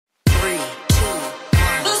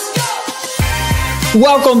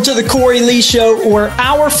Welcome to the Cory Lee Show, where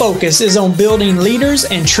our focus is on building leaders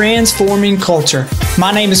and transforming culture.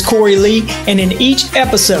 My name is Cory Lee, and in each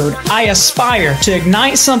episode, I aspire to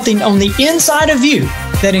ignite something on the inside of you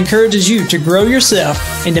that encourages you to grow yourself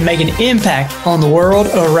and to make an impact on the world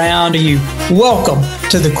around you. Welcome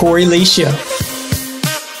to the Cory Lee Show.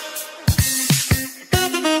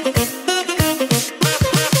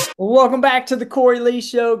 Welcome back to the Cory Lee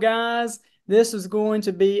Show, guys. This is going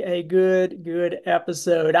to be a good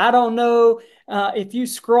episode. I don't know if you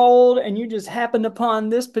scrolled and you just happened upon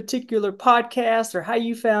this particular podcast or how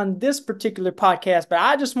you found this particular podcast, but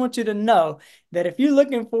I just want you to know that if you're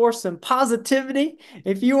looking for some positivity,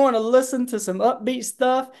 if you want to listen to some upbeat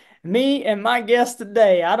stuff, me and my guest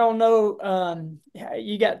today, I don't know,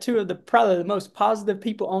 you got two of probably the most positive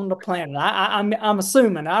people on the planet. I'm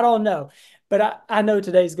assuming, I don't know. But I know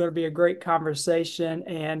today's going to be a great conversation,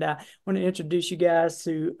 and I want to introduce you guys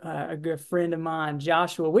to a good friend of mine,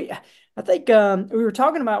 Joshua. I think we were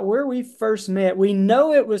talking about where we first met. We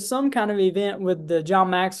know it was some kind of event with the John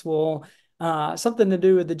Maxwell, something to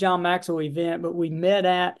do with the John Maxwell event, but we met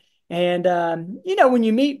at. And, when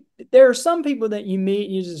you meet, there are some people that you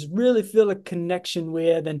meet, you just really feel a connection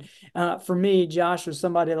with. And for me, Josh was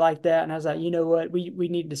somebody like that. And I was like, you know what, we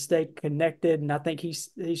need to stay connected. And I think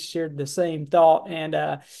he shared the same thought.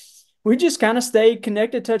 And we just kind of stayed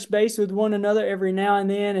connected, touch base with one another every now and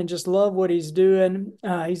then, and just love what he's doing.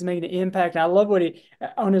 He's making an impact. I love what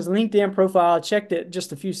on his LinkedIn profile, I checked it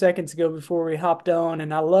just a few seconds ago before we hopped on.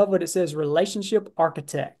 And I love what it says, relationship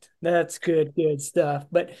architect. That's good stuff.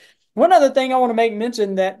 But one other thing I want to make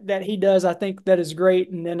mention that he does, I think that is great,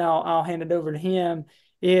 and then I'll hand it over to him,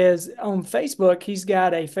 is on Facebook, he's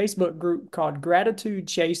got a Facebook group called Gratitude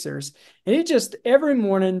Chasers. And he just every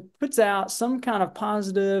morning puts out some kind of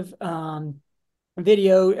positive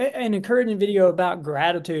video, an encouraging video about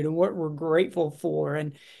gratitude and what we're grateful for.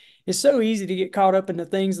 And it's so easy to get caught up in the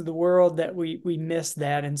things of the world that we miss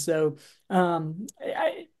that. And so,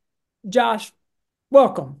 Josh,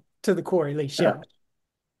 welcome to the Cory Lee Show.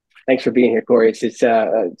 Thanks for being here, Cory. It's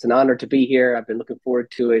an honor to be here. I've been looking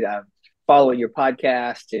forward to it. Following your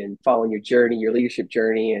podcast and following your journey, your leadership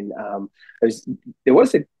journey. And there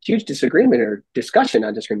was a huge disagreement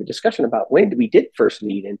about when we did first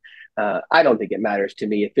meet. And I don't think it matters to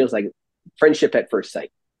me. It feels like friendship at first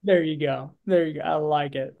sight. There you go. I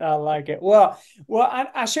like it. Well,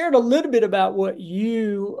 I shared a little bit about what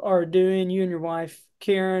you are doing, you and your wife,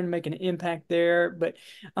 Karen, making an impact there. But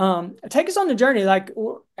take us on the journey. Like,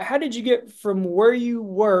 how did you get from where you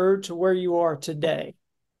were to where you are today?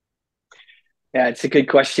 Yeah, it's a good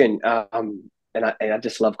question. And I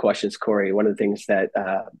just love questions, Cory. One of the things that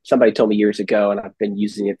somebody told me years ago, and I've been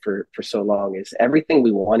using it for so long, is everything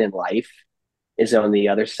we want in life is on the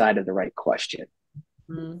other side of the right question.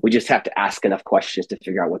 Mm-hmm. We just have to ask enough questions to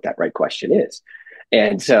figure out what that right question is.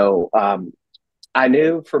 And so I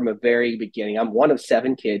knew from a very beginning, I'm one of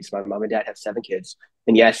 7 kids. My mom and dad have 7 kids.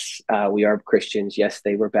 And yes, we are Christians. Yes,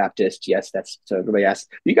 they were Baptist. Yes, so everybody asks,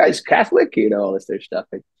 you guys Catholic? All this other stuff.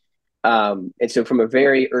 And so from a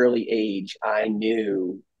very early age, I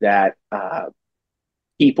knew that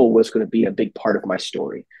people was going to be a big part of my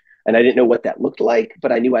story. And I didn't know what that looked like,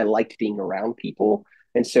 but I knew I liked being around people.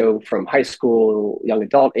 And so from high school, young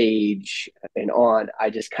adult age and on, I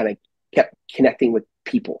just kind of kept connecting with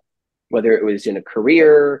people, whether it was in a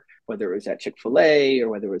career, whether it was at Chick-fil-A, or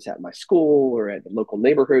whether it was at my school or at the local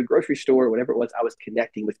neighborhood grocery store, whatever it was, I was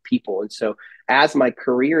connecting with people. And so as my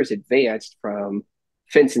careers advanced from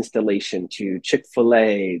fence installation to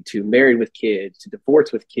Chick-fil-A to married with kids to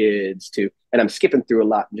divorced with kids and I'm skipping through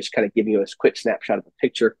a lot and just kind of giving you a quick snapshot of a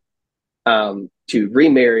picture, to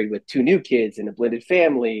remarried with 2 new kids in a blended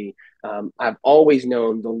family. I've always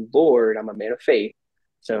known the Lord. I'm a man of faith.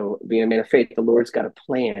 So being a man of faith, the Lord's got a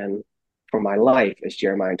plan for my life, as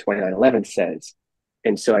Jeremiah 29:11 says.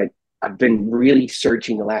 And so I've been really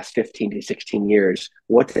searching the last 15 to 16 years.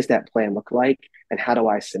 What does that plan look like? And how do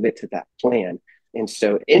I submit to that plan? And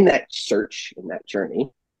so in that search, in that journey,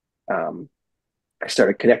 I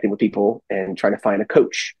started connecting with people and trying to find a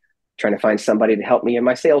coach, trying to find somebody to help me in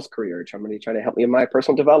my sales career, somebody trying to help me in my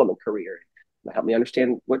personal development career, help me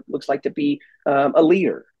understand what it looks like to be a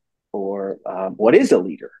leader, or what is a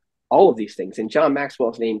leader, all of these things. And John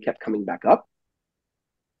Maxwell's name kept coming back up.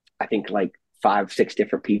 I think like 5, 6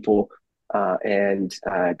 different people, and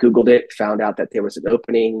Googled it, found out that there was an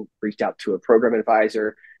opening, reached out to a program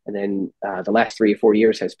advisor. And then the last 3 or 4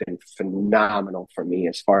 years has been phenomenal for me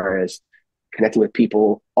as far as connecting with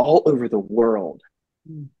people all over the world.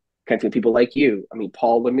 Connecting with people like you. I mean,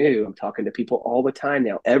 Paul Lemieux, I'm talking to people all the time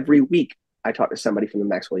now. Every week, I talk to somebody from the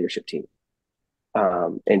Maxwell leadership team.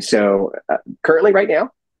 And so currently right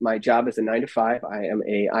now, my job is a 9 to 5. I am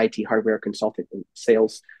a IT hardware consultant in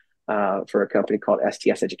sales for a company called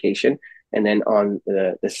STS Education. And then on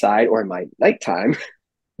the side or in my nighttime,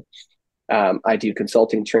 I do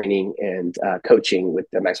consulting, training, and coaching with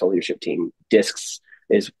the Maxwell leadership team. Discs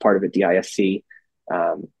is part of a DISC.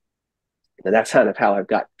 And that's kind of how I've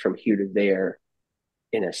got from here to there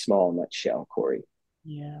in a small nutshell, Cory.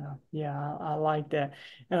 Yeah, yeah, I like that.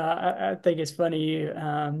 I think it's funny.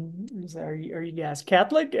 Are you guys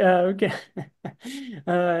Catholic? Okay,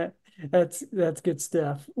 uh, that's good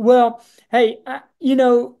stuff. Well, hey,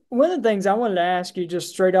 one of the things I wanted to ask you just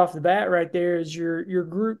straight off the bat right there is your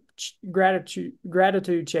group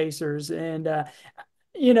gratitude chasers, and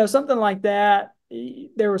something like that.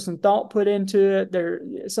 There was some thought put into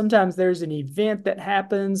it. Sometimes there's an event that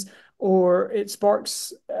happens or it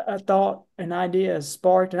sparks a thought, an idea is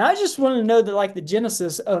sparked. And I just want to know like the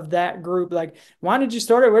genesis of that group. Like, why did you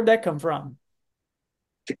start it? Where'd that come from?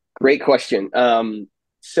 Great question.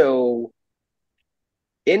 So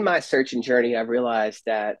in my searching journey, I've realized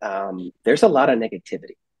that there's a lot of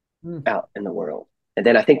negativity Mm. out in the world. And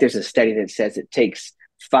then I think there's a study that says it takes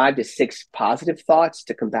 5 to 6 positive thoughts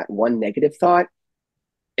to combat one negative thought.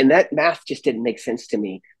 And that math just didn't make sense to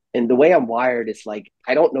me. And the way I'm wired is like,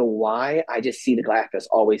 I don't know why. I just see the glass as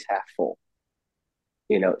always half full.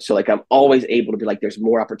 So like I'm always able to be like, there's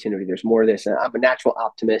more opportunity, there's more of this. And I'm a natural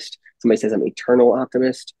optimist. Somebody says I'm an eternal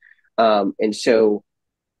optimist. And so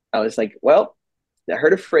I was like, well, I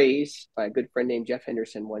heard a phrase by a good friend named Jeff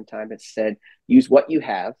Henderson one time that said, use what you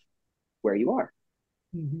have where you are.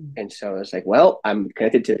 Mhm. And so I was like, well, I'm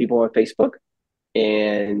connected to people on Facebook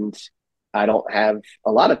and I don't have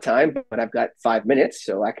a lot of time, but I've got 5 minutes,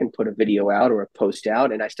 so I can put a video out or a post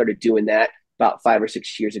out. And I started doing that about 5 or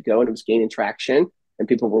 6 years ago, and it was gaining traction. And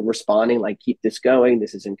people were responding like, keep this going.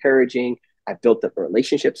 This is encouraging. I built up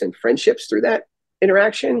relationships and friendships through that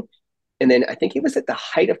interaction. And then I think it was at the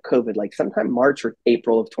height of COVID, like sometime March or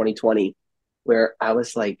April of 2020, where I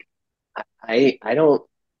was like, I don't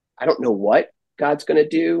know what God's going to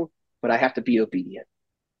do, but I have to be obedient.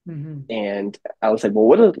 Mhm. And I was like, well,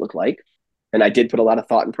 what does it look like? And I did put a lot of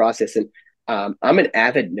thought and process. And I'm an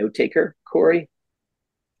avid note taker, Cory.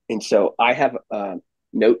 And so I have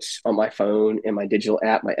notes on my phone and my digital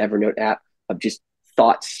app, my Evernote app of just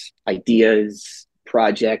thoughts, ideas,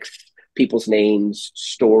 projects, people's names,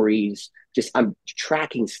 stories. Just I'm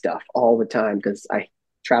tracking stuff all the time because I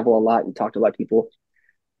travel a lot and talk to a lot of people.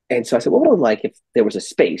 And so I said, what would it like if there was a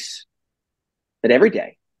space that every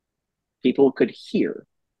day people could hear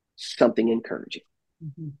something encouraging?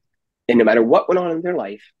 Mhm. And no matter what went on in their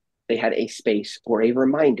life, they had a space or a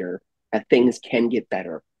reminder that things can get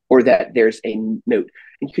better or that there's a note.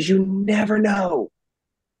 Because you never know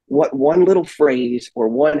what one little phrase or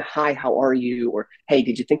one hi, how are you? Or hey,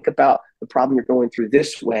 did you think about the problem you're going through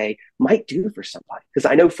this way might do for somebody? Because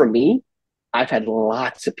I know for me, I've had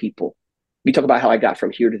lots of people. We talk about how I got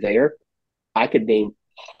from here to there. I could name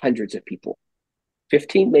hundreds of people,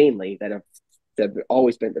 15 mainly, that have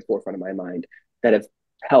always been at the forefront of my mind, that have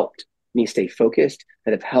helped me stay focused,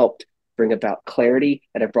 that have helped bring about clarity,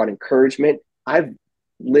 that have brought encouragement. I've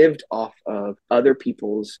lived off of other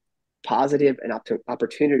people's positive and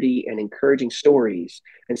opportunity and encouraging stories.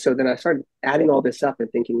 And so then I started adding all this up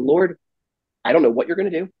and thinking, Lord, I don't know what you're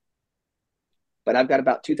going to do, but I've got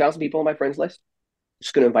about 2,000 people on my friends list. I'm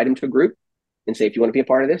just going to invite them to a group and say, if you want to be a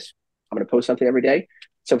part of this, I'm going to post something every day.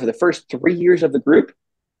 So for the first 3 years of the group,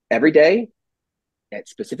 every day at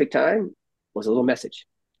specific time was a little message.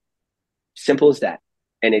 Simple as that.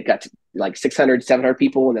 And it got to like 600, 700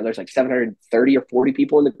 people. And then there's like 730 or 40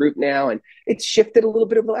 people in the group now. And it's shifted a little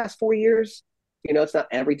bit over the last 4 years. It's not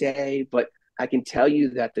every day, but I can tell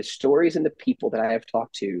you that the stories and the people that I have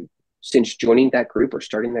talked to since joining that group or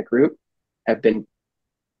starting that group have been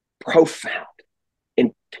profound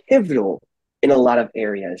and pivotal in a lot of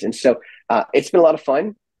areas. And so it's been a lot of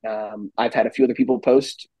fun. I've had a few other people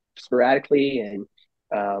post sporadically. And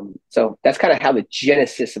so that's kind of how the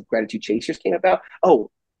genesis of Gratitude Chasers came about.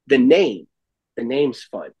 Oh, the name's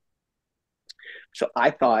fun. So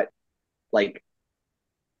I thought, like,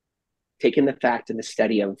 taking the fact and the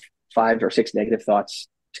study of 5 or 6 negative thoughts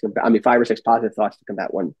to combat, 5 or 6 positive thoughts to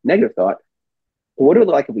combat one negative thought. What would it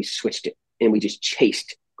look like if we switched it and we just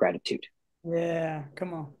chased gratitude? Yeah,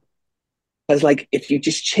 come on. Because, like, if you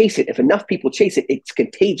just chase it, if enough people chase it, it's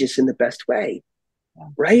contagious in the best way, Yeah.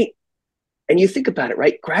 right? And you think about it,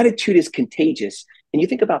 right? Gratitude is contagious. And you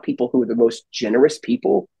think about people who are the most generous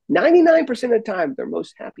people, 99% of the time, they're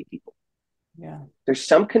most happy people. Yeah. There's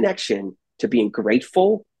some connection to being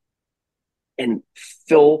grateful and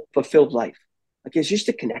fulfilled life. Like there's just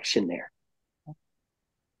a connection there.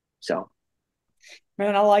 So,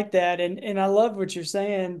 Man, I like that, and I love what you're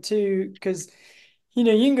saying too, because you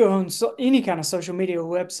can go on any kind of social media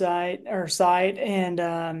website or site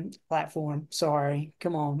and platform. Sorry,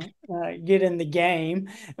 come on, get in the game.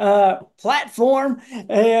 Platform,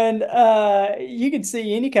 and you can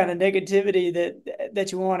see any kind of negativity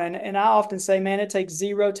that you want. And I often say, man, it takes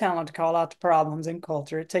zero talent to call out the problems in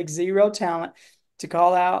culture. It takes zero talent to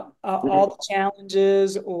call out all mhm. the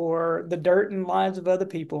challenges or the dirt in the lives of other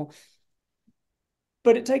people,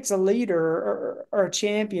 but it takes a leader or a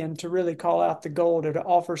champion to really call out the gold or to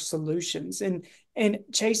offer solutions. And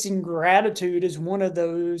chasing gratitude is one of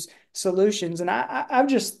those solutions. And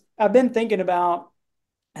I've been thinking about,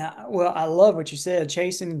 well, I love what you said,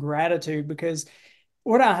 chasing gratitude, because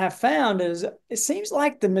what I have found is it seems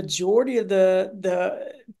like the majority of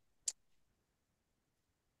the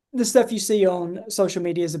stuff you see on social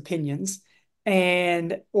media is opinions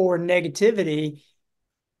and or negativity,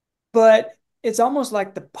 but it's almost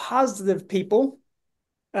like the positive people,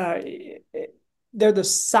 uh, they're the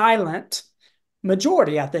silent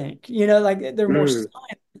majority, I think. Like they're more Mm,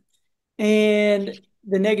 silent, and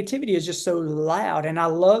the negativity is just so loud. And I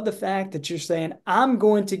love the fact that you're saying, I'm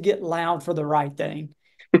going to get loud for the right thing.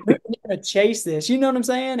 We're going to chase this. You know what I'm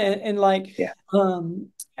saying? And like, yeah.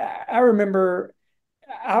 I remember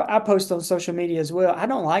I post on social media as well. I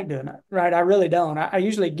don't like doing it, right? I really don't. I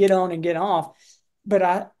usually get on and get off,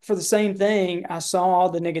 but for the same thing, I saw all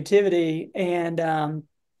the negativity, and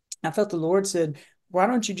I felt the Lord said, why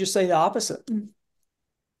don't you just say the opposite?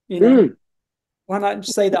 You know, Mm, why not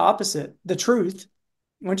just say the opposite, the truth?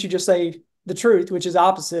 Why don't you just say the truth, which is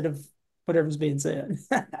opposite of whatever's being said?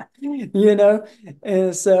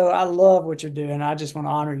 And so I love what you're doing. I just want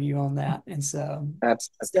to honor you on that. And so I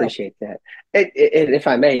stuff. appreciate that. And if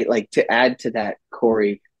I may, like to add to that,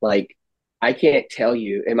 Cory, like I can't tell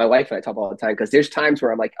you, and my wife and I talk all the time because there's times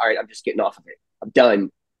where I'm like, all right, I'm just getting off of it. I'm done.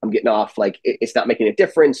 I'm getting off. Like it's not making a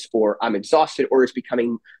difference, or I'm exhausted, or it's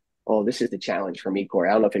becoming. Oh, this is the challenge for me, Cory.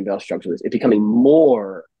 I don't know if anybody else struggles with this. It's becoming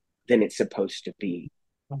more than it's supposed to be.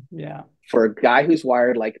 Yeah. For a guy who's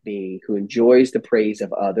wired like me, who enjoys the praise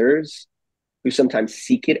of others, who sometimes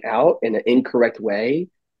seek it out in an incorrect way,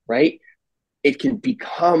 right? It can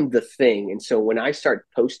become the thing. And so when I start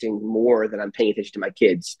posting more than I'm paying attention to my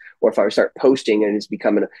kids, or if I start posting and it's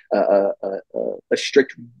becoming a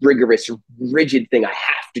strict, rigorous, rigid thing, I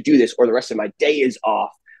have to do this, or the rest of my day is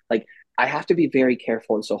off. Like I have to be very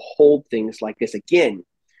careful. And so hold things like this again.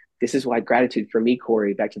 This is why gratitude for me,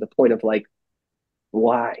 Cory, back to the point of like,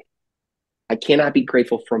 why? I cannot be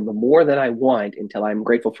grateful for the more that I want until I'm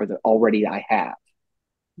grateful for the already I have.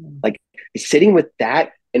 Like sitting with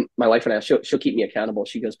that, and my wife and I, she'll keep me accountable.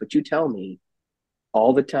 She goes, but you tell me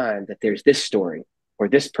all the time that there's this story, or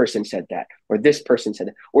this person said that, or this person said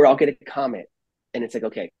that, or I'll get a comment. And it's like,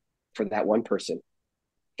 okay, for that one person,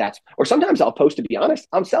 or sometimes I'll post, to be honest,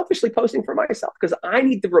 I'm selfishly posting for myself because I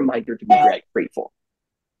need the reminder to be grateful.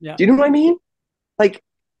 Yeah. Do you know what I mean? Like,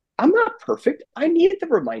 I'm not perfect. I need the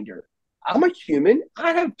reminder. I'm a human.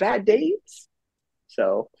 I have bad days.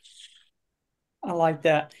 So, I like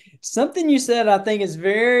that. Something you said I think is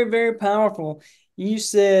very, very powerful. You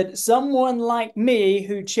said someone like me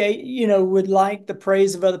who would like the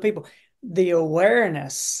praise of other people. The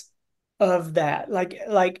awareness of that,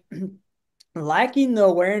 like lacking the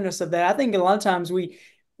awareness of that. I think a lot of times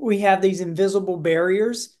we have these invisible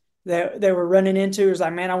barriers that we're running into. Is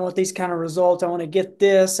like, man, I want these kind of results. I want to get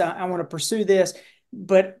this. I want to pursue this,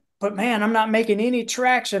 but man, I'm not making any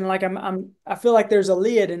traction. Like I feel like there's a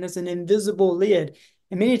lid, and it's an invisible lid.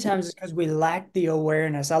 And many times it's because we lack the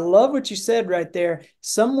awareness. I love what you said right there.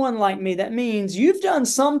 Someone like me, that means you've done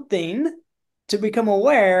something to become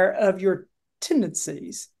aware of your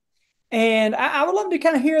tendencies. And I would love to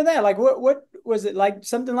kind of hear that. Like, what was it, like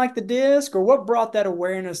something like the disc, or what brought that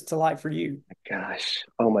awareness to light for you? gosh,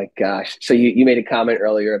 oh my gosh. So you made a comment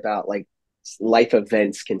earlier about like life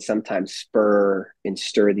events can sometimes spur and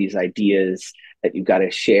stir these ideas that you've got to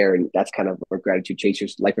share. And that's kind of where Gratitude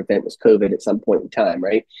Chasers life event was COVID at some point in time,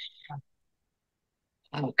 right?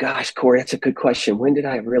 Oh gosh, Cory, that's a good question. When did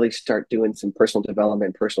I really start doing some personal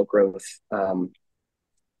development, personal growth?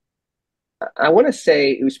 I want to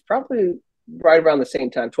say it was probably right around the same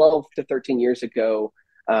time, 12 to 13 years ago.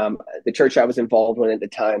 The church I was involved in at the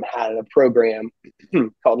time had a program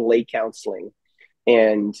called lay counseling,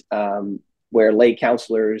 and where lay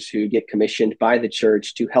counselors who get commissioned by the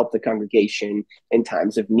church to help the congregation in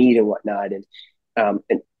times of need and whatnot. And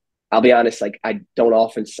I'll be honest, like I don't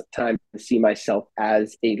often time see myself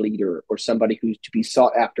as a leader or somebody who's to be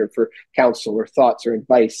sought after for counsel or thoughts or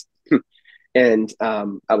advice. And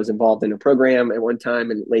I was involved in a program at one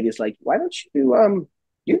time, and the lady's like, "Why don't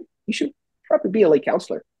you You should probably be a lay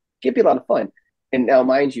counselor. It can be a lot of fun. And now,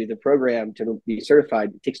 mind you, the program to be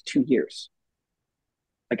certified it takes 2 years.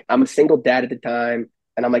 Like I'm a single dad at the time,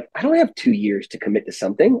 and I'm like, I don't have 2 years to commit to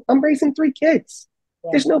something. I'm raising 3 kids.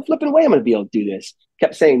 Yeah. There's no flipping way I'm going to be able to do this.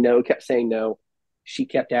 Kept saying no, kept saying no. She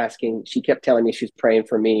kept asking. She kept telling me she was praying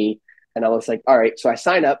for me. And I was like, all right. So I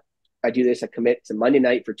sign up. I do this. I commit to Monday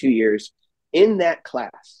night for 2 years. In that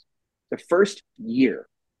class, the first year,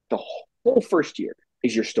 the whole first year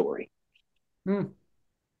is your story. Hmm.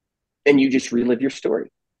 And you just relive your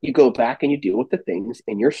story. You go back and you deal with the things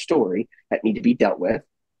in your story that need to be dealt with.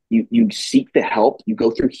 You seek the help. You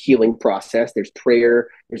go through healing process. There's prayer.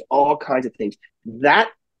 There's all kinds of things. That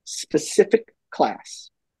specific class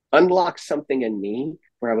unlocked something in me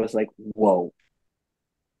where I was like, whoa,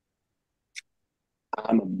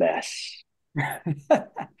 I'm a mess.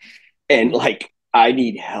 And like, I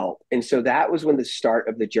need help. And so that was when the start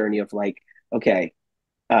of the journey of like, okay,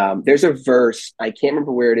 there's a verse, I can't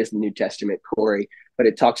remember where it is in the New Testament, Cory, but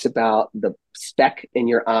it talks about the speck in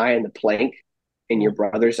your eye and the plank in your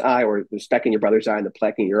brother's eye, or the speck in your brother's eye and the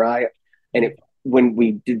plank in your eye. And when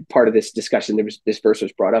we did part of this discussion, this verse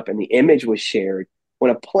was brought up and the image was shared.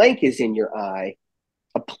 When a plank is in your eye,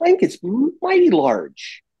 a plank is mighty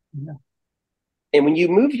large. Yeah. And when you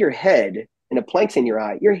move your head and a plank's in your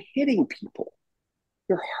eye, you're hitting people,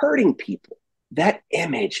 you're hurting people. That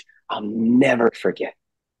image I'll never forget.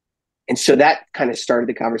 And so that kind of started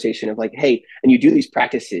the conversation of like, hey, and you do these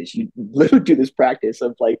practices, you literally do this practice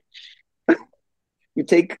of like, you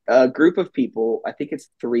take a group of people, I think it's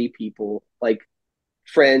 3 people, like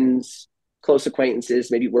friends, close acquaintances,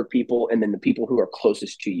 maybe work people, and then the people who are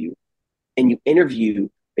closest to you. And you interview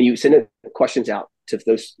and you send questions out to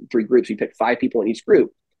those 3 groups. You pick 5 people in each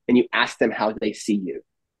group and you ask them how they see you.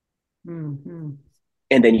 Mm-hmm.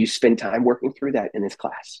 And then you spend time working through that in this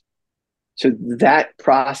class. So that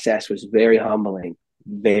process was very humbling,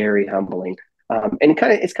 very humbling. And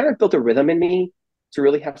it's kind of built a rhythm in me to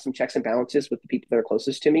really have some checks and balances with the people that are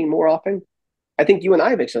closest to me more often. I think you and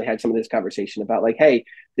I have actually had some of this conversation about like, hey,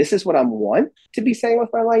 this is what I want to be saying with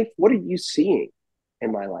my life. What are you seeing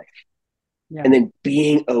in my life? Yeah. And then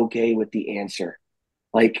being okay with the answer,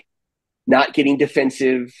 like not getting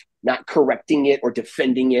defensive, not correcting it or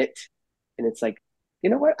defending it. And it's like, you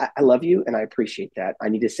know what? I love you and I appreciate that. I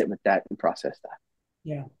need to sit with that and process that.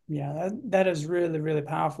 Yeah, yeah, that is really, really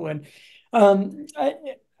powerful. And um, I,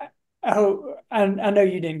 I hope I know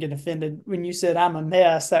you didn't get offended when you said I'm a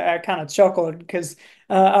mess. I kind of chuckled because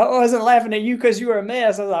I wasn't laughing at you because you were a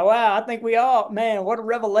mess. I was like, wow, I think we all, man, what a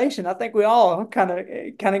revelation. I think we all kind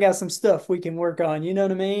of got some stuff we can work on. You know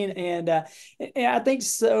what I mean? And I think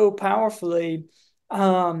so powerfully,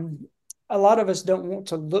 um, a lot of us don't want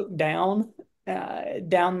to look down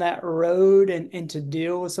that road and to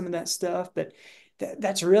deal with some of that stuff, but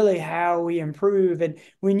that's really how we improve. And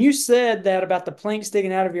when you said that about the plank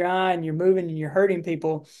sticking out of your eye and you're moving and you're hurting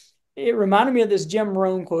people, it reminded me of this Jim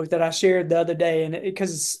Rohn quote that I shared the other day, and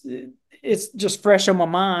because it's just fresh on my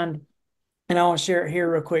mind, and I want to share it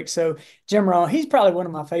here real quick. So Jim Rohn, he's probably one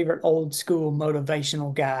of my favorite old school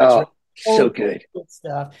motivational guys, right? Oh, so Old good.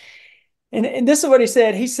 stuff. And this is what he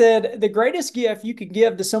said. He said, the greatest gift you could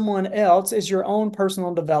give to someone else is your own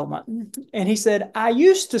personal development. And he said, I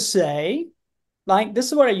used to say, like, this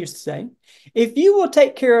is what I used to say. If you will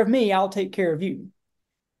take care of me, I'll take care of you.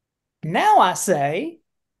 Now I say,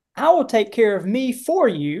 I will take care of me for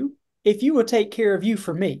you if you will take care of you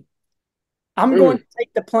for me. I'm going Mm, to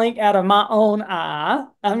take the plank out of my own eye.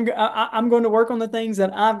 I'm going to work on the things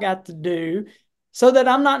that I've got to do so that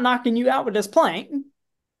I'm not knocking you out with this plank.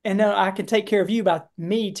 And then I can take care of you by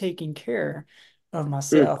me taking care of mm,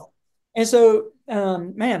 myself. And so,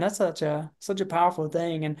 man, that's such a powerful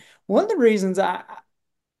thing. And one of the reasons I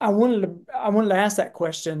wanted to ask that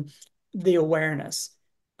question, the awareness.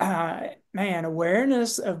 Man,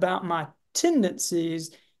 awareness about my tendencies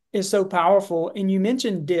is so powerful. And you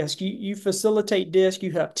mentioned DISC. You facilitate DISC.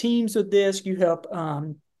 You help teams with DISC. You help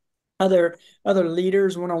other other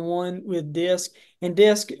leaders one-on-one with DISC. And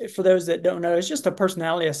DISC, for those that don't know, is just a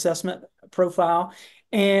personality assessment profile.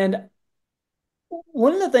 And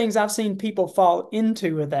one of the things I've seen people fall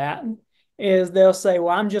into with that is they'll say,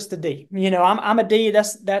 "Well, I'm just a D. I'm a D.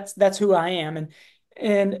 That's who I am." And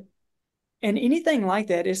and anything like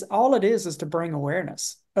that is all it is to bring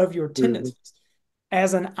awareness of your mm, tendencies.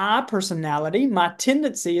 As an I personality, my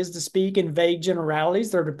tendency is to speak in vague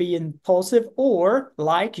generalities or to be impulsive or,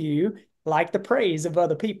 like you, like the praise of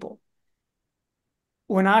other people.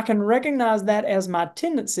 When I can recognize that as my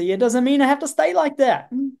tendency, it doesn't mean I have to stay like that.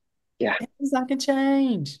 yeah. It means I can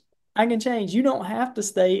change. I can change. You don't have to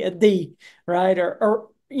stay a D, right? Or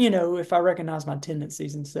if I recognize my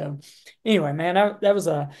tendencies. And so anyway, man,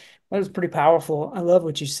 that was pretty powerful. I love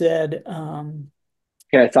what you said. Can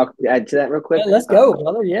I add to that real Yeah, quick? let's go,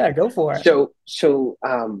 brother. Yeah, go for it.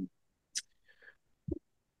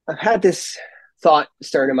 I've had this thought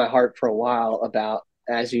stirring in my heart for a while about,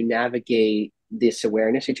 as you navigate this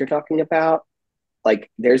awareness that you're talking about, like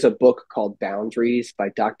there's a book called Boundaries by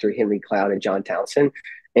Dr. Henry Cloud and John Townsend.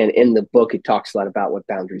 And in the book, it talks a lot about what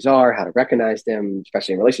boundaries are, how to recognize them,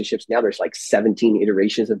 especially in relationships. Now there's like 17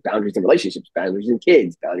 iterations of boundaries in relationships, boundaries in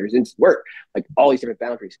kids, boundaries in work, like all these different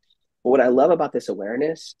boundaries. But what I love about this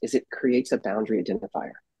awareness is it creates a boundary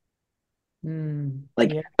identifier.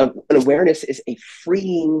 Like Yeah. an awareness is a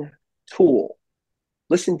freeing tool.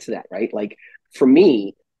 Listen to that, right? Like for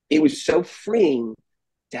me, it was so freeing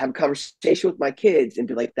to have a conversation with my kids and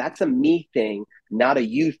be like, that's a me thing, not a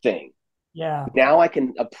you thing. Yeah. Now I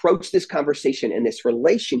can approach this conversation and this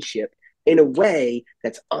relationship in a way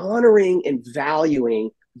that's honoring and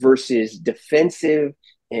valuing versus defensive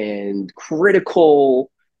and critical.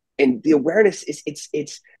 And the awareness is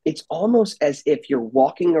it's almost as if you're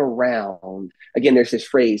walking around. Again, there's this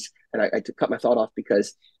phrase, and I cut my thought off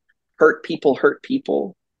because hurt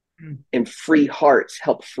people, and free hearts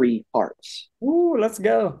help free hearts. Ooh, let's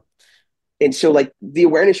go. And so, like the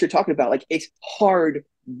awareness you're talking about, like it's hard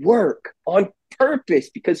work on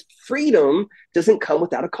purpose because freedom doesn't come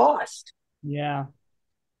without a cost. Yeah.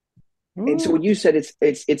 And so Ooh. when you said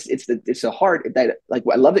it's a hard that, like,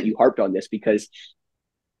 I love that you harped on this because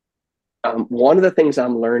one of the things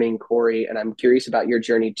I'm learning, Cory, and I'm curious about your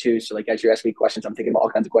journey too. So like as you're asking me questions, I'm thinking of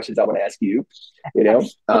all kinds of questions I want to ask you.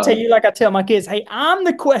 I'll tell you, like I tell my kids, hey, I'm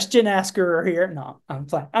the question asker here. No, I'm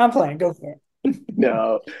playing. I'm playing. Go for it.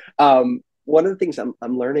 No, one of the things I'm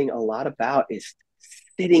learning a lot about is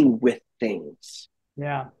sitting with things.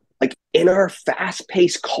 Yeah. Like in our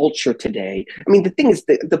fast-paced culture today, I mean, the thing is,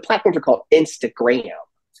 the platforms are called Instagram.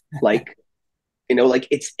 Like, like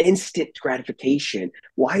it's instant gratification.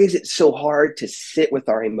 Why is it so hard to sit with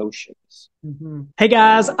our emotions? Hey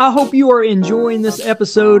guys, I hope you are enjoying this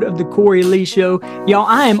episode of the Cory Lee Show. Y'all,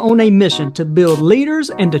 I am on a mission to build leaders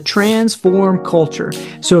and to transform culture.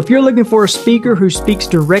 So if you're looking for a speaker who speaks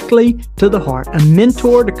directly to the heart, a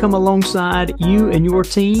mentor to come alongside you and your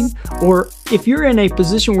team, or if you're in a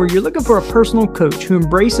position where you're looking for a personal coach who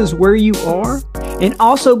embraces where you are and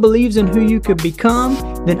also believes in who you could become,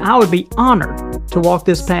 then I would be honored to walk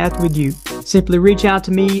this path with you. Simply reach out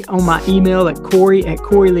to me on my email at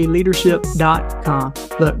cory@coryleeleadership.com.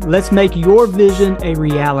 Look, let's make your vision a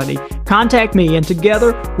reality. Contact me and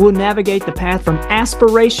together we'll navigate the path from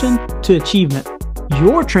aspiration to achievement.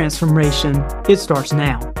 Your transformation, it starts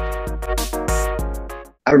now.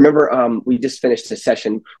 I remember we just finished a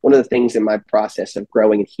session. One of the things in my process of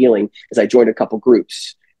growing and healing is I joined a couple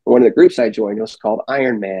groups. One of the groups I joined was called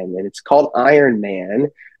Iron Man, and it's called Iron Man.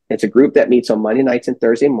 It's a group that meets on Monday nights and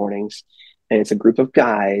Thursday mornings. And it's a group of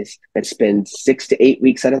guys that spend 6 to 8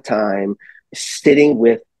 weeks at a time sitting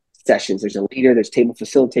with sessions. There's a leader, there's table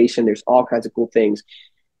facilitation, there's all kinds of cool things.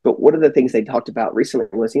 But one of the things they talked about recently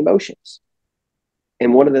was emotions.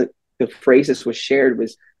 And one of the phrases was shared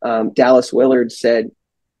was Dallas Willard said,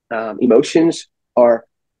 emotions are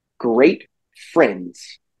great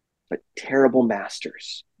friends, but terrible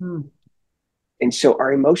masters. And so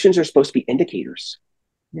our emotions are supposed to be indicators.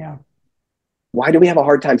 Yeah. Why do we have a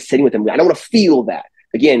hard time sitting with them? I don't want to feel that.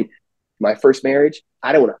 Again, my first marriage,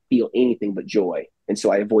 I don't want to feel anything but joy. And so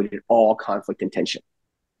I avoided all conflict and tension.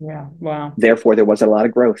 Yeah. Wow. Therefore, there wasn't a lot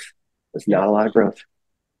of growth. There's not a lot of growth.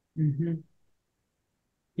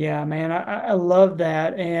 Yeah, man, I love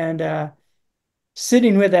that. And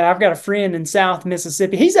sitting with that, I've got a friend in South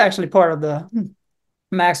Mississippi. He's actually part of the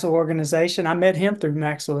Maxwell organization. I met him through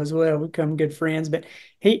Maxwell as well. We become good friends. But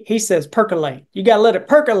he says percolate. You got to let it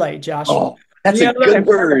percolate, Joshua. Oh, that's a good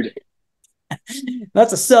word.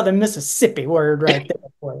 That's a Southern Mississippi word right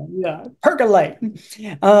there for you. Yeah, percolate.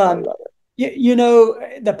 The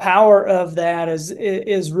power of that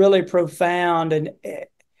is really profound. And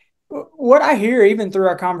what I hear even through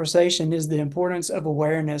our conversation is the importance of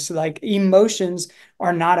awareness. Like emotions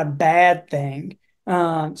are not a bad thing.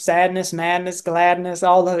 Sadness, madness, gladness,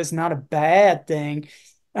 all of it's not a bad thing.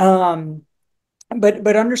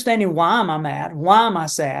 But understanding why am I mad? Why am I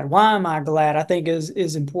sad? Why am I glad? I think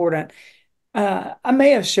is important. I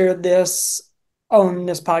may have shared this on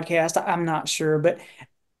this podcast. I'm not sure, but a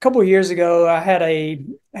couple of years ago, I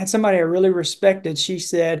had somebody I really respected. She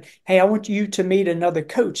said, "Hey, I want you to meet another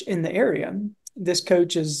coach in the area. This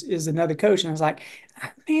coach is another coach." And I was like,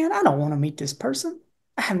 "Man, I don't want to meet this person.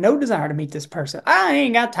 I have no desire to meet this person. I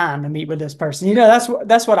ain't got time to meet with this person."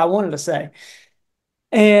 That's what I wanted to say.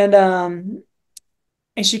 And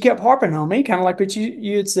And she kept harping on me, kind of like what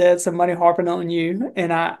you had said, somebody harping on you.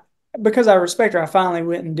 And because I respect her, I finally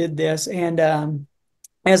went and did this. And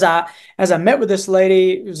as I as I met with this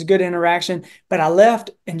lady, it was a good interaction. But I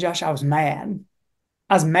left, and Josh, I was mad.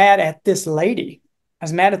 I was mad at this lady. I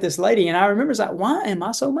was mad at this lady, and I remember it's like, why am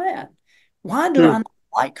I so mad? Why do I Hmm. not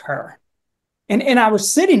like her? And I was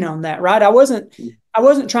sitting on that, right? I wasn't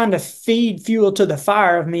trying to feed fuel to the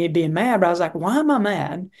fire of me being mad, but I was like, why am I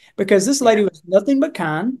mad? Because this Yeah. lady was nothing but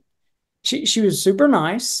kind. She was super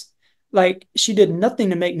nice. Like she did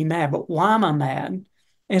nothing to make me mad, but why am I mad?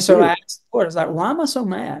 And so I Hmm. asked the Lord, I was like, why am I so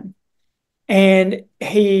mad? And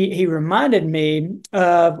he reminded me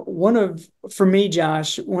of for me,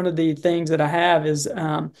 Josh, one of the things that I have is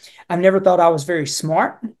I've never thought I was very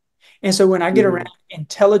smart. And so when I get around Hmm.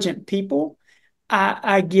 intelligent people,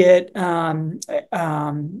 I get oh,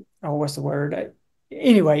 what's the word?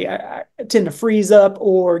 Anyway, I tend to freeze up,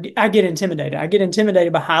 or I get intimidated. I get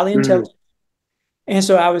intimidated by highly Hmm. intelligent. And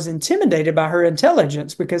so I was intimidated by her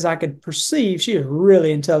intelligence because I could perceive she was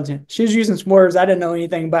really intelligent. She was using some words I didn't know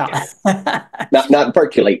anything about. Yeah. Not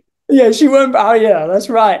percolate. Yeah, she went. Oh, yeah, that's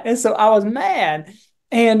right. And so I was mad,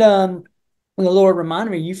 and when the Lord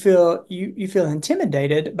reminded me, you feel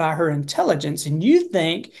intimidated by her intelligence, and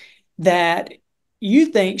that you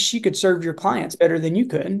think she could serve your clients better than you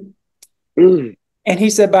could. Mm. And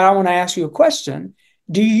he said, but I want to ask you a question.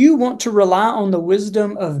 Do you want to rely on the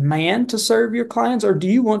wisdom of man to serve your clients, or do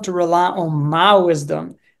you want to rely on my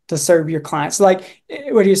wisdom to serve your clients? Like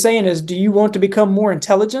what he's saying is, do you want to become more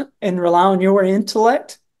intelligent and rely on your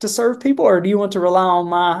intellect to serve people, or do you want to rely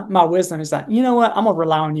on my wisdom? It's like, you know what? I'm gonna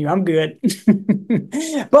rely on you. I'm good.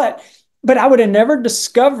 but but I would have never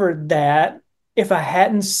discovered that if I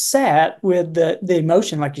hadn't sat with the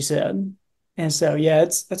emotion, like you said. And so yeah,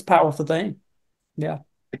 that's a powerful thing. Yeah.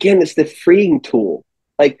 Again, it's the freeing tool.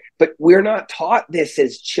 Like, but we're not taught this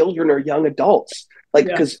as children or young adults. Like,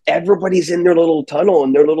 Yeah. because everybody's in their little tunnel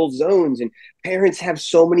and their little zones, and parents have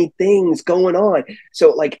so many things going on.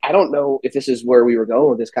 So, like, I don't know if this is where we were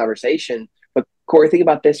going with this conversation, but Cory, think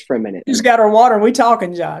about this for a minute. Just got our water. We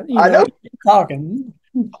talking, John. I know Talking.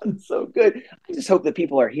 it's so good. I just hope that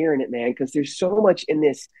people are hearing it, man, because there's so much in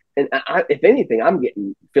this. And if anything, I'm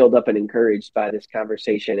getting filled up and encouraged by this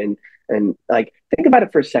conversation. And like, think about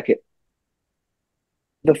it for a second.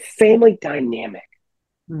 The family dynamic.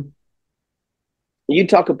 Hmm. You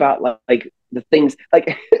talk about like the things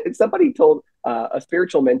like somebody told a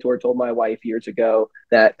spiritual mentor told my wife years ago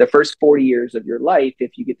that the first 40 years of your life,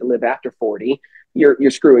 if you get to live after 40,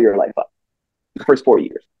 you're screwing your life up. The first 40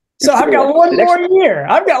 years, you're So I've screwing your life got up. one more year.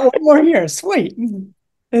 I've got one more year. Sweet. It's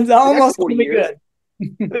The next almost gonna 40 be years,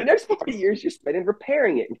 good. the next 40 years, you're spending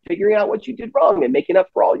repairing it and figuring out what you did wrong and making up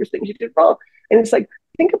for all your things you did wrong. And it's like,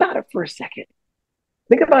 think about it for a second.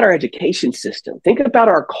 Think about our education system. Think about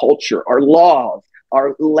our culture, our laws,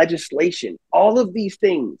 our legislation, all of these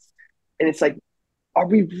things. And it's like, are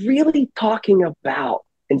we really talking about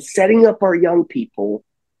and setting up our young people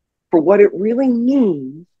for what it really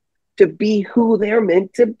means to be who they're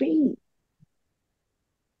meant to be?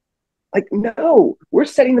 Like, no, we're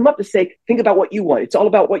setting them up to say, think about what you want. It's all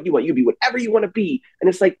about what you want. You be whatever you want to be. And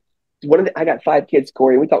it's like, I got 5 kids,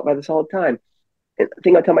 Cory, and we talk about this all the time. And the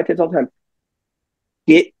thing I tell my kids all the time,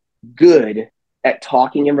 get good at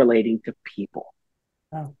talking and relating to people.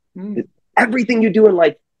 Oh. Mm. Everything you do in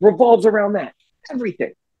life revolves around that.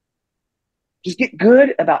 Everything. Just get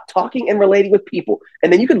good about talking and relating with people.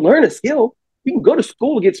 And then you can learn a skill. You can go to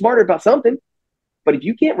school to get smarter about something. But if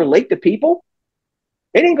you can't relate to people,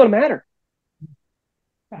 it ain't going to matter.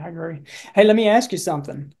 I agree. Hey, let me ask you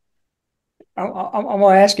something. I'm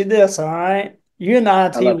gonna ask you this. All right. You in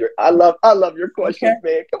IT. I love your Okay. questions,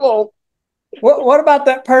 man. Come on. What about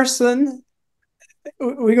that person?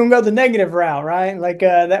 We're gonna go the negative route, right? Like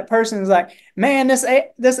that person is like, man, this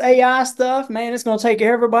AI stuff, man, it's gonna take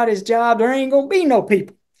everybody's job. There ain't gonna be no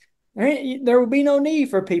people. There will be no need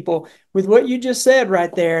for people. With what you just said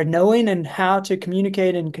right there, knowing and how to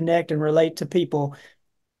communicate and connect and relate to people,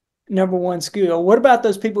 number one skill. What about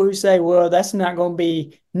those people who say, well, that's not going to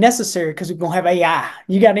be necessary because we're going to have AI?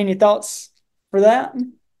 You got any thoughts for that?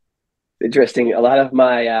 Interesting. A lot of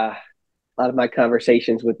my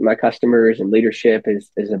conversations with my customers and leadership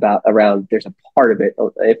is about around there's a part of it,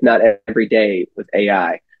 if not every day, with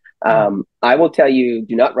AI. I will tell you,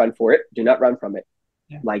 do not run for it. Do not run from it.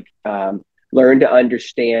 Yeah. Like, learn to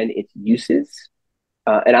understand its uses.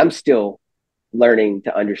 And I'm still learning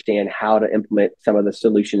to understand how to implement some of the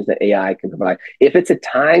solutions that AI can provide. If it's a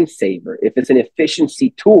time saver, if it's an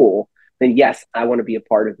efficiency tool, then yes, I want to be a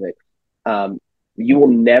part of it. Um, you will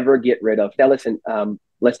never get rid of. Now, listen,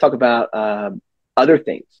 let's talk about other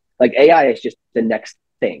things. Like AI is just the next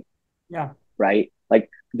thing, Yeah. right? Like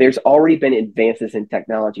there's already been advances in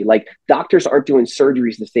technology. Like doctors aren't doing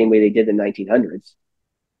surgeries the same way they did in the 1900s.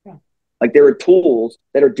 Yeah. Like there are tools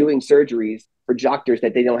that are doing surgeries for doctors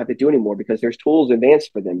that they don't have to do anymore because there's tools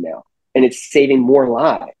advanced for them now, and it's saving more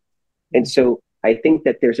lives. And so I think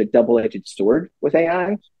that there's a double-edged sword with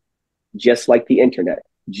AI, just like the internet,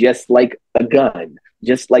 just like a gun,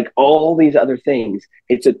 just like all these other things.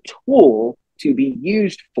 It's a tool to be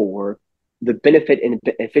used for the benefit and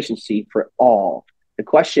efficiency for all. The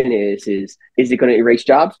question is it going to erase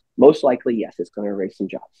jobs? Most likely, yes, it's going to erase some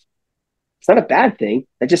jobs. It's not a bad thing.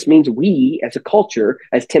 That just means we, as a culture,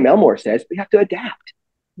 as Tim Elmore says, we have to adapt.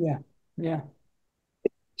 Yeah. Yeah.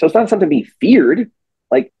 So it's not something to be feared.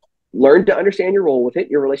 Like, learn to understand your role with it,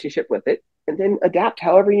 your relationship with it, and then adapt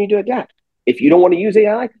however you need to adapt. If you don't want to use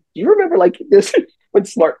AI, do you remember like this when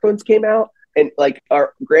smartphones came out and like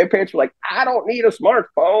our grandparents were like, I don't need a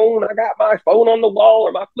smartphone. I got my phone on the wall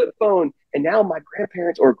or my flip phone. And now my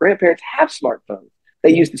grandparents have smartphones. They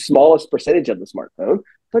Yeah. use the smallest percentage of the smartphone,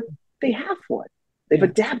 but they have one. They've Yeah.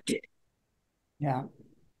 adapted. Yeah.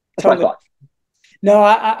 That's my Totally. thoughts. No,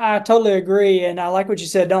 I totally agree. And I like what you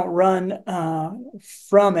said, don't run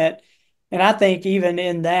from it. And I think even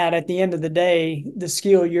in that, at the end of the day, the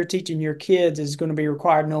skill you're teaching your kids is going to be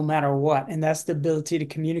required no matter what. And that's the ability to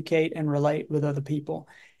communicate and relate with other people.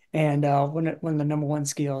 And one of the number one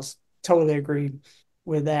skills. Totally agree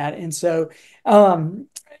with that. And so,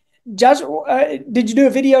 Josh, did you do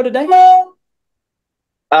a video today?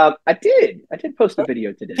 I did. I did post a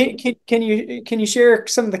video today. Can you share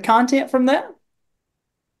some of the content from that?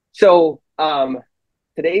 So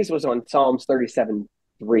today's was on Psalms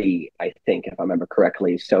 37:3, I think, if I remember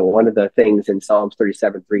correctly. So one of the things in Psalms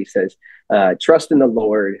 37:3 says, trust in the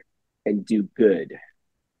Lord and do good.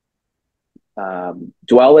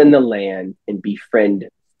 Dwell in the land and befriend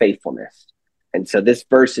faithfulness. And so this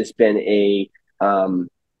verse has been a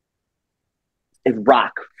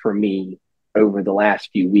rock for me over the last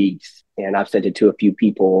few weeks. And I've sent it to a few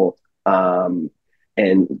people and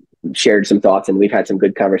shared some thoughts, and we've had some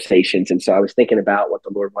good conversations. And so I was thinking about what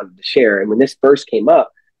the Lord wanted to share. And when this verse came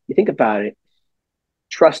up, you think about it,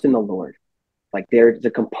 trust in the Lord. Like there's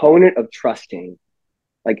a component of trusting.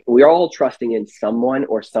 Like we're all trusting in someone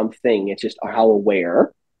or something. It's just how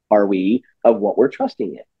aware are we of what we're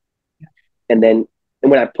trusting in? And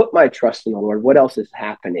when I put my trust in the Lord, what else is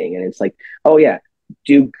happening? And it's like, oh yeah,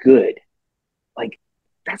 do good. Like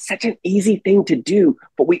that's such an easy thing to do,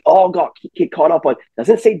 but we all get caught up on.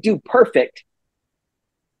 Doesn't say do perfect.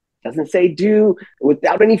 Doesn't say do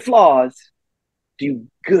without any flaws. Do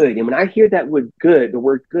good. And when I hear that word good, the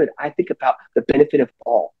word good, I think about the benefit of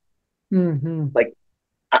all. Mm-hmm. Like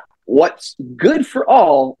what's good for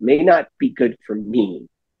all may not be good for me.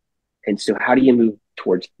 And so how do you move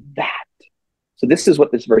towards that? So this is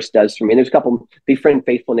what this verse does for me. And there's a couple, befriend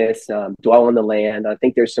faithfulness, dwell on the land. I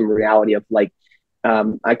think there's some reality of like,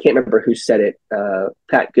 I can't remember who said it.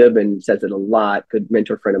 Pat Goodman says it a lot. Good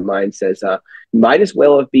mentor friend of mine says, you might as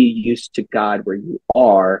well be used to God where you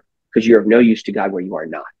are because you're of no use to God where you are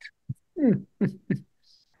not.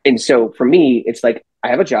 And so for me, it's like, I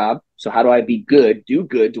have a job. So how do I be good, do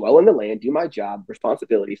good, dwell in the land, do my job,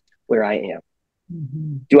 responsibilities where I am?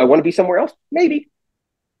 Mm-hmm. Do I want to be somewhere else? Maybe,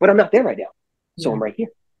 but I'm not there right now. So Yeah. I'm right here.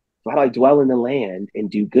 So how do I dwell in the land and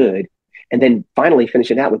do good? And then finally finish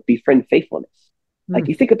it out with befriend faithfulness. Like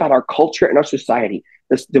you think about our culture and our society,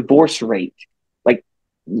 this divorce rate, like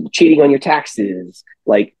cheating on your taxes,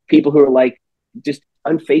 like people who are like just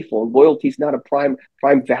unfaithful and loyalty is not a prime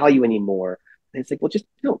value anymore. And it's like, well, just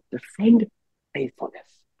no, defend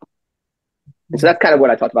faithfulness. And so that's kind of what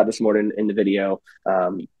I talked about this morning in the video.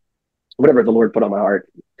 Whatever the Lord put on my heart,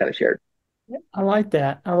 kind of shared. I like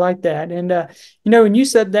that. I like that. And when you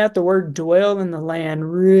said that, the word dwell in the land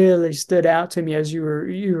really stood out to me as you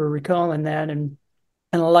were recalling that, and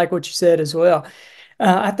I like what you said as well.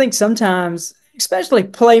 I think sometimes, especially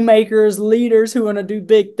playmakers, leaders who want to do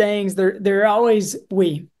big things, they're always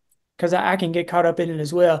because I can get caught up in it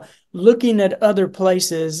as well, looking at other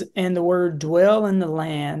places and the word dwell in the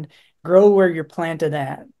land, grow where you're planted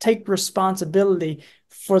at, take responsibility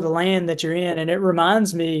for the land that you're in. And it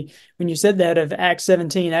reminds me when you said that of Acts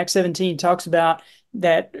 17. Acts 17 talks about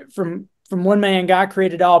that from one man, God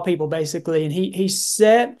created all people basically, and he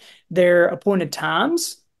set their appointed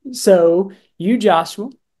times. So you, Joshua,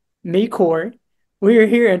 me, Cory, we are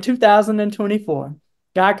here in 2024.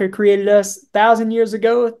 God could created us 1,000 years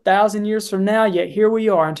ago, 1,000 years from now, yet here we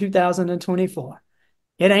are in 2024.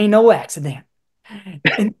 It ain't no accident.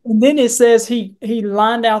 And then it says he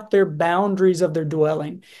lined out their boundaries of their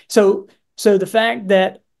dwelling. So the fact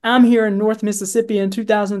that I'm here in North Mississippi in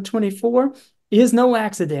 2024, is no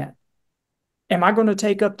accident. Am I going to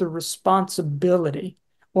take up the responsibility,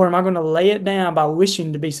 or am I going to lay it down by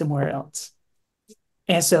wishing to be somewhere else?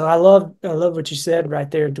 And so I love what you said right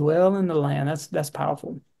there. Dwell in the land. That's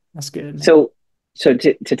powerful. That's good, man. So to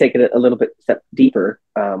take it a little bit step deeper,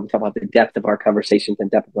 talk about the depth of our conversations and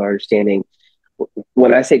depth of our understanding.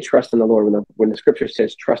 When I say trust in the Lord, when the scripture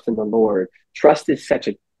says trust in the Lord, trust is such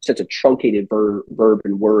a truncated verb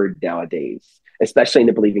and word nowadays, especially in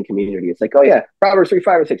the believing community. It's like, oh yeah, Proverbs 3,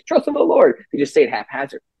 5, and 6, trust in the Lord. They just say it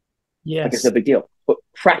haphazard, like it's no Yes. big deal. But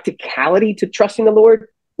practicality to trusting the Lord,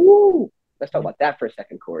 ooh, let's talk about that for a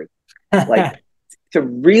second, Cory. Like to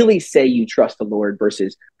really say you trust the Lord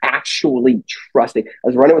versus actually trusting. I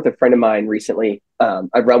was running with a friend of mine recently.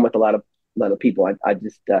 I run with a lot of people. I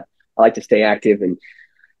just I like to stay active, and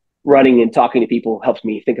running and talking to people helps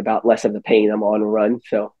me think about less of the pain I'm on a run.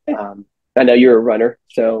 So I know you're a runner.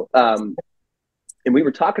 So and we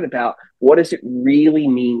were talking about what does it really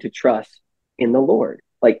mean to trust in the Lord,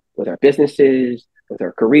 like with our businesses, with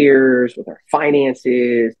our careers, with our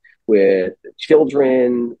finances, with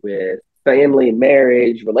children, with family and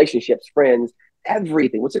marriage, relationships, friends,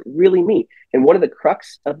 everything. What's it really mean? And one of the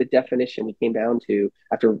crux of the definition we came down to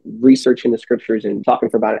after researching the scriptures and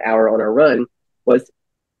talking for about an hour on our run was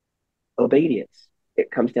obedience.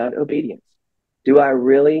 It comes down to obedience. Do I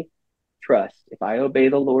really trust if I obey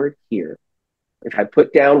the Lord here, if I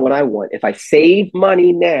put down what I want, if I save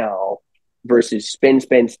money now versus spend,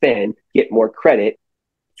 get more credit,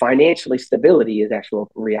 financially stability is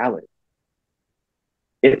actual reality.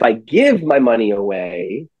 If I give my money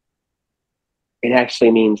away, it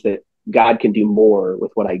actually means that God can do more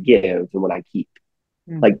with what I give than what I keep.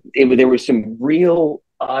 Like there was some real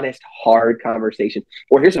honest, hard conversation.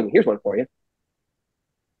 Or here's one for you.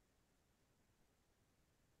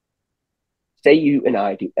 Say you and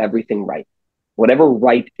I do everything right, whatever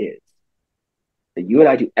right is, that you and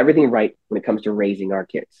I do everything right when it comes to raising our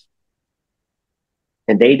kids.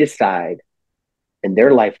 And they decide in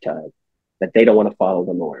their lifetime that they don't want to follow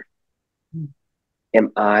the Lord.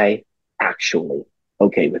 Am I actually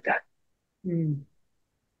okay with that?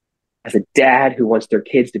 As a dad who wants their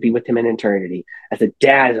kids to be with him in eternity, as a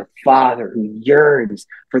dad, as a father who yearns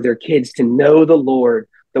for their kids to know the Lord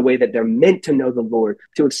the way that they're meant to know the Lord,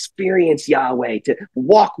 to experience Yahweh, to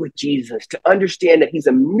walk with Jesus, to understand that he's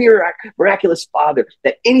a miraculous father,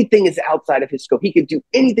 that anything is outside of his scope. He can do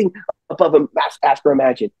anything above him, ask or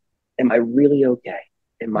imagine. Am I really okay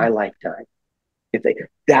in my lifetime?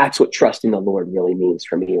 That's what trusting the Lord really means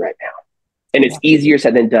for me right now. And it's easier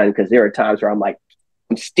said than done, because there are times where I'm like,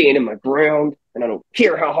 I'm standing my ground and I don't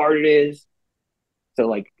care how hard it is. So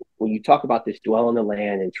like when you talk about this dwell in the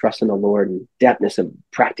land and trust in the Lord and depthness of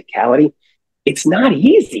practicality, it's not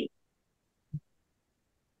easy.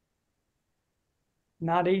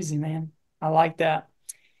 Not easy, man. I like that.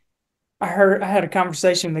 I had a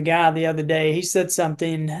conversation with a guy the other day. He said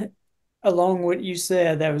something along what you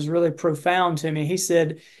said that was really profound to me. He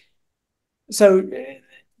said, so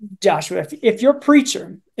Joshua, if your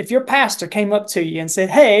preacher, if your pastor came up to you and said,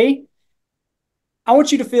 hey, I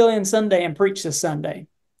want you to fill in Sunday and preach this Sunday,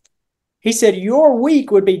 he said, your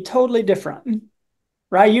week would be totally different,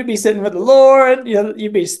 right? You'd be sitting with the Lord,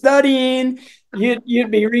 you'd be studying,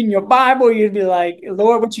 you'd be reading your Bible, you'd be like,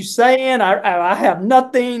 Lord, what you saying? I have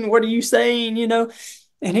nothing. What are you saying?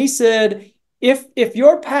 And he said, if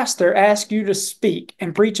your pastor asked you to speak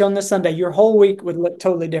and preach on this Sunday, your whole week would look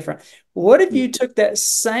totally different. What if you took that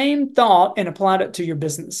same thought and applied it to your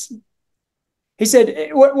business? He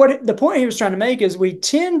said, what the point he was trying to make is we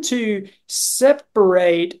tend to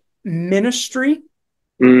separate ministry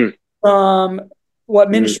from what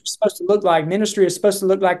ministry is supposed to look like. Ministry is supposed to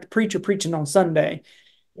look like the preacher preaching on Sunday,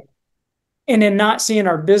 and then not seeing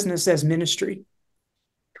our business as ministry.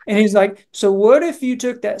 And he's like, so what if you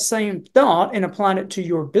took that same thought and applied it to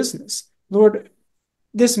your business? Lord,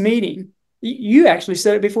 this meeting, you actually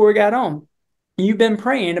said it before we got on. You've been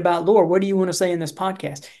praying about, Lord, what do you want to say in this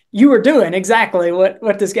podcast? You were doing exactly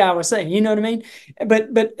what this guy was saying. You know what I mean? But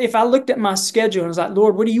if I looked at my schedule and was like,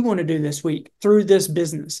 Lord, what do you want to do this week through this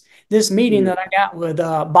business, this meeting that I got with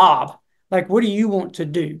Bob? Like, what do you want to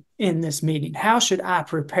do in this meeting? How should I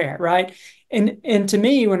prepare? Right. And to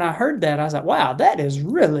me, when I heard that, I was like, wow, that is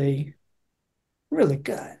really, really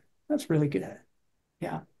good. That's really good.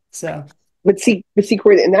 Yeah. So. But see,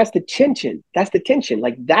 Cory, and that's the tension. That's the tension.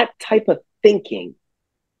 Like that type of thinking,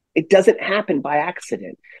 it doesn't happen by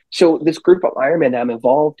accident. So this group of Ironman I'm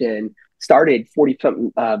involved in started 40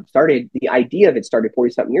 something. Started the idea of it started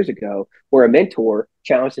 40 something years ago, where a mentor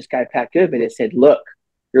challenged this guy Pat Goodman and said, "Look,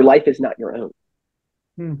 your life is not your own.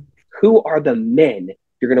 Who are the men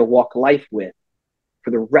you're going to walk life with for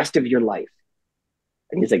the rest of your life?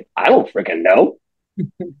 And he's like, I don't freaking know.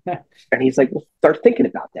 And he's like, well, start thinking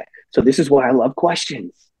about that. So this is why I love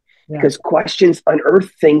questions, because questions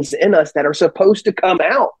unearth things in us that are supposed to come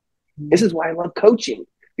out. This is why I love coaching,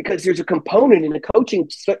 because there's a component in a coaching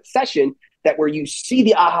session that where you see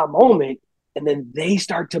the aha moment and then they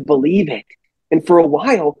start to believe it. And for a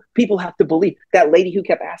while, people have to believe. That lady who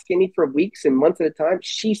kept asking me for weeks and months at a time,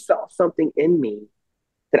 she saw something in me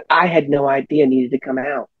that I had no idea needed to come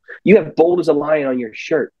out. You have bold as a lion on your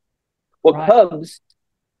shirt. Well,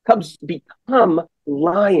 cubs become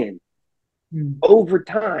lion over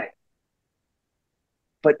time.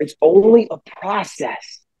 But it's only a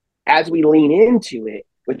process as we lean into it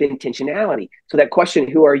with intentionality. So that question,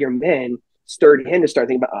 who are your men, stirred him to start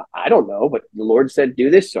thinking about, I don't know, but the Lord said do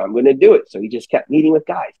this, so I'm going to do it. So he just kept meeting with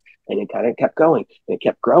guys, and it kind of kept going, and it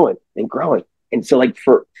kept growing and growing. And so like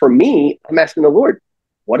for me, I'm asking the Lord,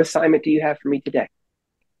 what assignment do you have for me today?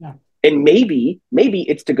 Yeah. And maybe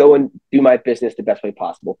it's to go and do my business the best way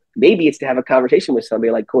possible. Maybe it's to have a conversation with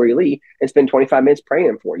somebody like Cory Lee and spend 25 minutes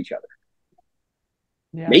praying for each other.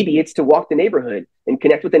 Yeah. Maybe it's to walk the neighborhood and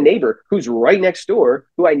connect with a neighbor who's right next door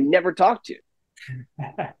who I never talked to.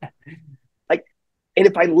 And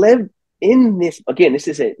if I live in this, again, this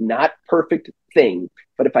is a not perfect thing,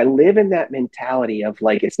 but if I live in that mentality of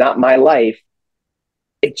like, it's not my life,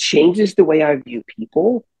 it changes the way I view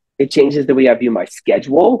people. It changes the way I view my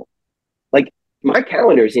schedule. Like my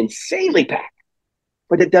calendar is insanely packed,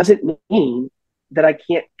 but it doesn't mean that I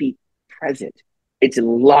can't be present. It's a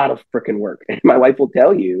lot of freaking work. And my wife will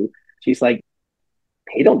tell you, she's like,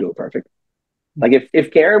 hey, don't do it perfect. Like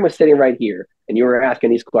if Karen was sitting right here and you were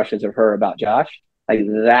asking these questions of her about Josh, like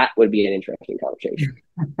that would be an interesting conversation.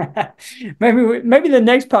 maybe the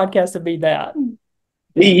next podcast would be that.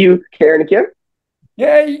 You, Karen and Kim?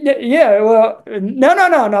 Yeah. Well,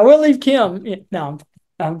 no. We'll leave Kim. No,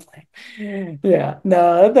 I'm playing. Yeah.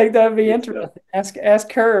 No, I think that'd be interesting.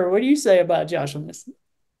 Ask her. What do you say about Josh on this?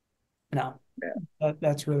 No,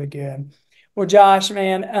 that's really good. Well, Josh,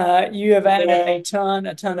 man, you have added a ton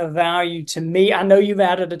of value to me. I know you've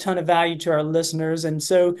added a ton of value to our listeners. And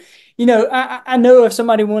so, I know if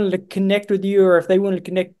somebody wanted to connect with you, or if they wanted to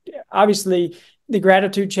connect, obviously the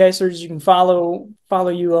Gratitude Chasers, you can follow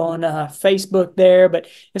you on Facebook there. But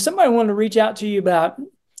if somebody wanted to reach out to you about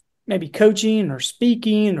maybe coaching or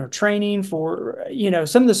speaking or training for,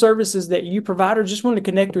 some of the services that you provide, or just want to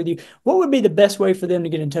connect with you, what would be the best way for them to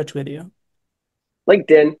get in touch with you?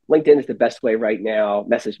 LinkedIn is the best way right now.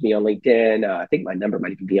 Message me on LinkedIn. I think my number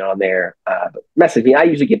might even be on there. But message me. I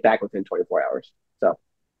usually get back within 24 hours. So,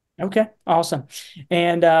 okay, awesome.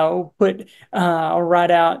 And I'll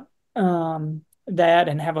write out that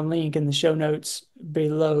and have a link in the show notes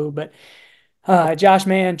below. But Josh,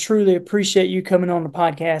 man, truly appreciate you coming on the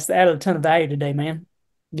podcast. Added a ton of value today, man.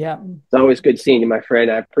 Yeah, it's always good seeing you, my friend.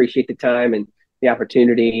 I appreciate the time and the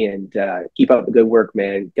opportunity, and keep up the good work,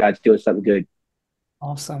 man. God's doing something good.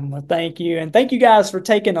 Awesome. Well, thank you. And thank you guys for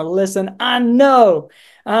taking a listen. I know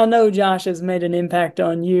Josh has made an impact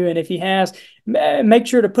on you. And if he has, make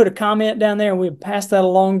sure to put a comment down there and we'll pass that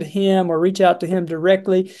along to him or reach out to him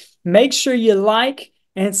directly. Make sure you like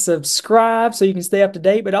and subscribe so you can stay up to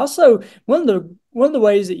date. But also one of the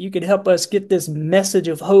ways that you could help us get this message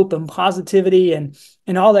of hope and positivity and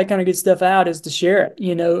all that kind of good stuff out is to share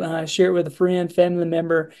it, share it with a friend, family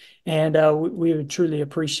member. And we would truly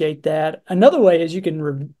appreciate that. Another way is you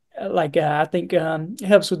can, I think it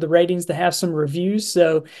helps with the ratings to have some reviews.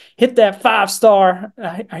 So hit that 5-star.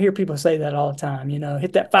 I hear people say that all the time,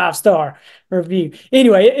 hit that 5-star review.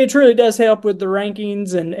 Anyway, it truly does help with the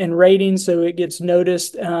rankings and ratings, so it gets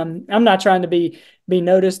noticed. I'm not trying to be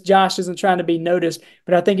noticed. Josh isn't trying to be noticed,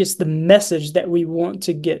 but I think it's the message that we want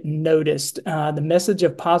to get noticed. The message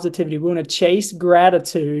of positivity. We want to chase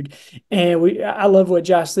gratitude. And I love what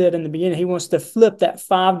Josh said in the beginning. He wants to flip that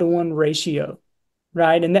 5-to-1 ratio.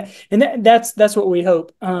 Right. And that's what we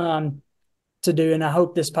hope to do. And I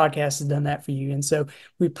hope this podcast has done that for you. And so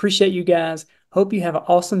we appreciate you guys. Hope you have an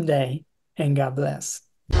awesome day, and God bless.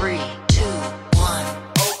 3, 2, 1.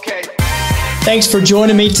 Okay. Thanks for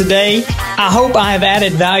joining me today. I hope I have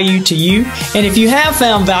added value to you. And if you have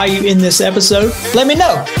found value in this episode, let me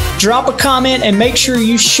know. Drop a comment and make sure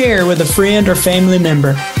you share with a friend or family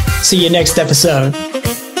member. See you next episode.